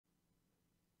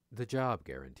The Job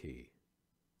Guarantee: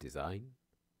 Design,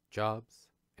 Jobs,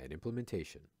 and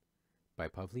Implementation by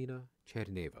Pavlina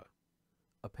Tcherneva.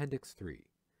 Appendix 3.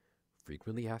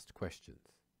 Frequently Asked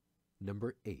Questions.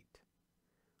 Number 8.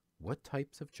 What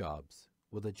types of jobs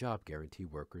will the job guarantee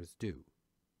workers do?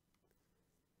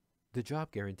 The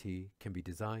job guarantee can be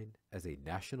designed as a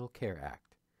National Care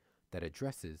Act that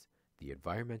addresses the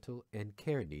environmental and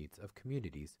care needs of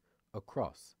communities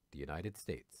across the United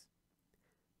States.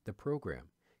 The program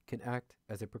can act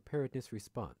as a preparedness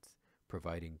response,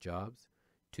 providing jobs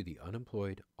to the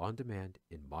unemployed on demand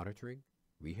in monitoring,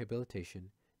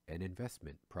 rehabilitation, and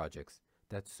investment projects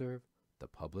that serve the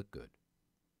public good.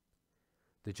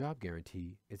 The job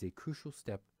guarantee is a crucial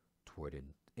step toward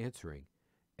answering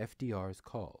FDR's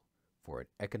call for an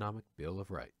economic Bill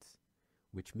of Rights,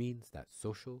 which means that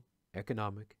social,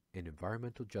 economic, and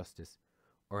environmental justice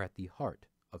are at the heart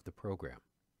of the program.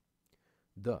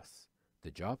 Thus,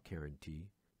 the job guarantee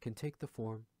can take the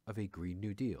form of a Green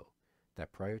New Deal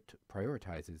that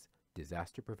prioritizes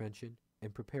disaster prevention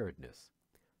and preparedness,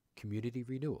 community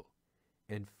renewal,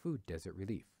 and food desert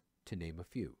relief, to name a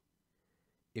few.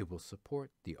 It will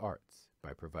support the arts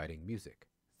by providing music,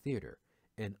 theater,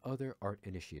 and other art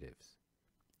initiatives.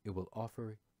 It will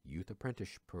offer youth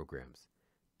apprentice programs,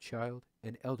 child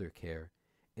and elder care,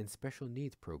 and special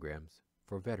needs programs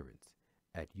for veterans,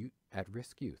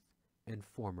 at-risk youth, and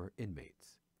former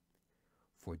inmates.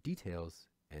 For details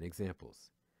and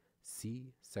examples,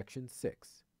 see Section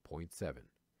 6.7,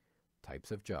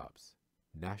 Types of Jobs,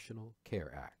 National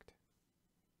Care Act.